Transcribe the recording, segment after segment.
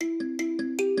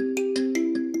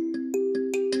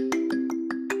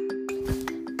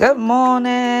Good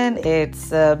morning.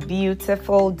 It's a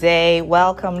beautiful day.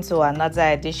 Welcome to another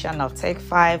edition of Take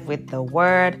 5 with the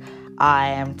Word. I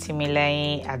am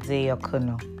Timileyin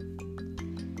Adeyokuno.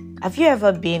 Have you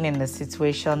ever been in a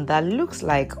situation that looks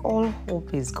like all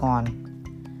hope is gone?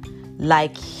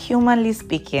 Like, humanly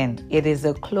speaking, it is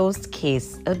a closed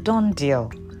case, a done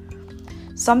deal.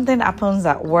 Something happens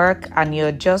at work and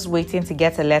you're just waiting to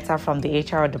get a letter from the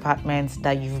HR department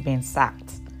that you've been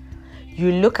sacked.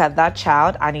 You look at that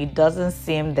child and it doesn't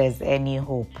seem there's any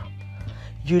hope.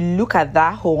 You look at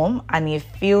that home and it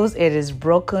feels it is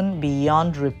broken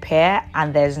beyond repair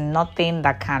and there's nothing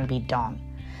that can be done.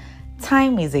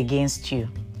 Time is against you.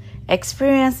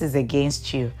 Experience is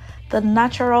against you. The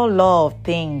natural law of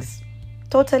things,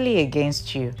 totally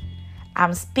against you.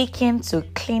 I'm speaking to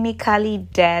clinically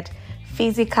dead,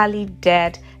 physically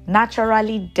dead,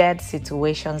 naturally dead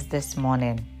situations this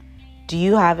morning. Do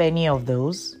you have any of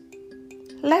those?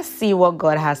 Let's see what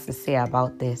God has to say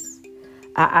about this.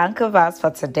 Our anchor verse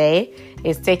for today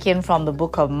is taken from the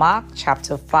book of Mark,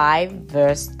 chapter 5,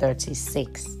 verse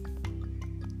 36.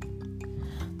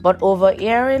 But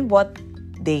overhearing what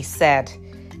they said,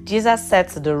 Jesus said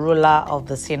to the ruler of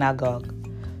the synagogue,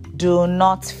 "Do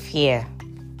not fear,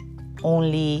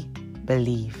 only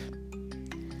believe."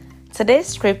 Today's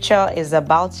scripture is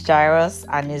about Jairus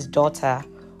and his daughter,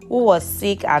 who was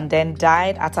sick and then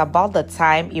died at about the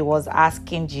time he was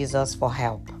asking Jesus for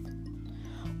help.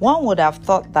 One would have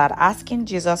thought that asking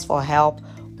Jesus for help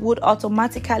would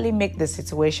automatically make the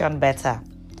situation better,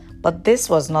 but this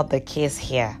was not the case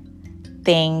here.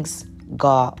 Things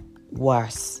got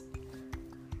worse.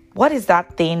 What is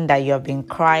that thing that you have been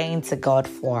crying to God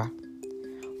for?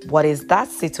 What is that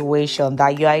situation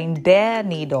that you are in dire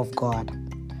need of God?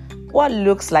 What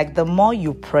looks like the more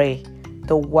you pray,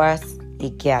 the worse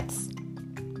it gets?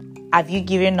 Have you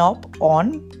given up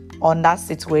on that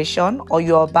situation, or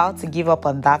you're about to give up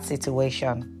on that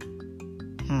situation?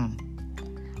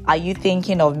 Are you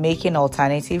thinking of making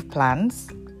alternative plans?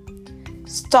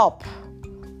 Stop.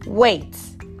 Wait.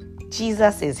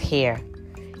 Jesus is here.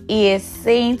 He is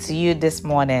saying to you this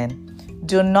morning,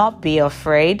 do not be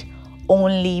afraid,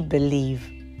 only believe.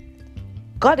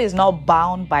 God is not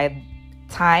bound by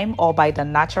time or by the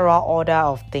natural order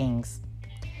of things.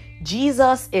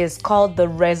 Jesus is called the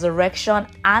resurrection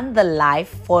and the life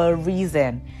for a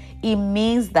reason. It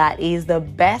means that he is the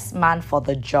best man for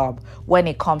the job when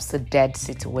it comes to dead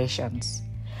situations.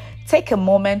 Take a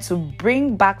moment to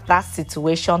bring back that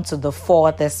situation to the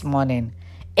fore this morning.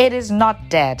 It is not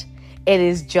dead. It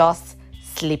is just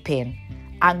sleeping.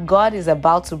 And God is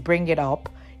about to bring it up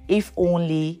if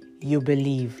only you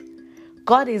believe.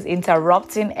 God is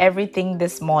interrupting everything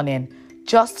this morning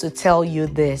just to tell you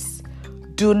this.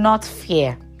 Do not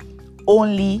fear,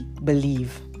 only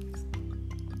believe.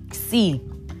 See,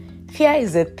 fear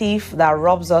is a thief that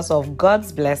robs us of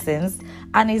God's blessings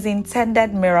and his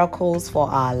intended miracles for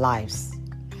our lives.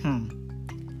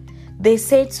 They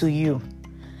say to you,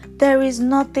 there is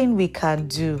nothing we can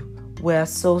do. We're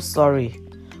so sorry.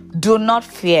 Do not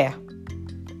fear,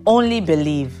 only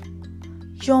believe.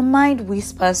 Your mind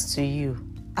whispers to you,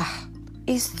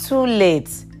 it's too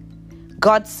late.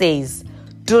 God says,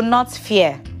 do not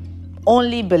fear,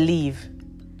 only believe.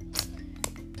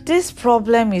 This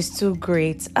problem is too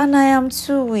great and I am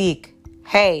too weak.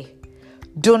 Hey,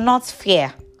 do not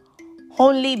fear,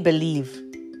 only believe.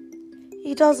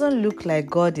 It doesn't look like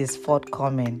God is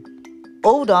forthcoming.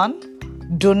 Hold on,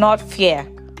 do not fear,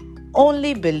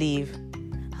 only believe.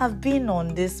 I've been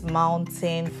on this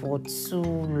mountain for too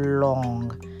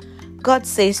long. God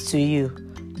says to you,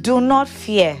 do not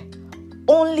fear,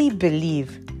 only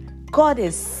believe. God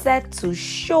is set to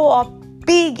show up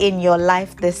big in your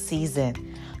life this season.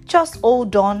 Just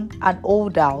hold on and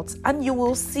hold out, and you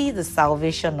will see the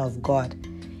salvation of God.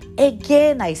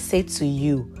 Again, I say to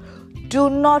you, do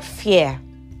not fear,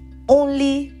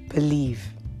 only believe.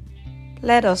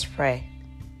 Let us pray.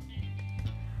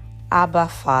 Abba,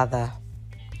 Father,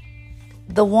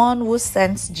 the one who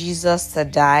sent Jesus to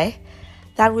die,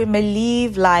 that we may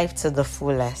live life to the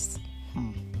fullest.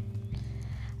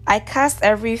 I cast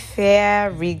every fear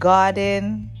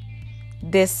regarding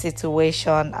this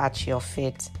situation at your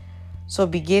feet. So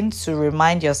begin to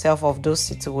remind yourself of those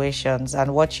situations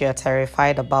and what you're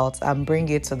terrified about and bring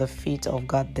it to the feet of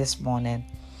God this morning.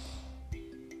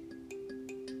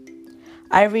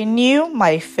 I renew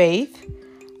my faith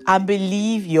and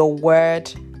believe your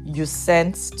word you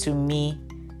sent to me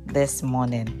this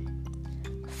morning.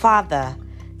 Father,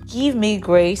 give me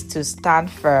grace to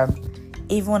stand firm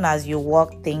even as you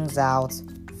work things out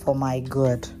for my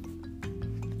good.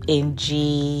 In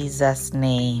Jesus'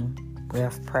 name we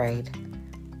have prayed.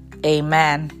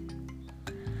 Amen.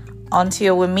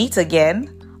 Until we meet again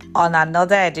on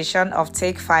another edition of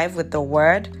Take 5 with the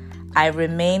Word, I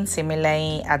remain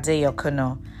Timileyin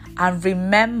Adeyokuno. And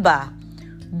remember,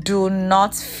 do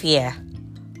not fear,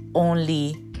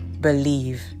 only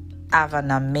believe. Have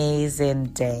an amazing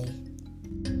day.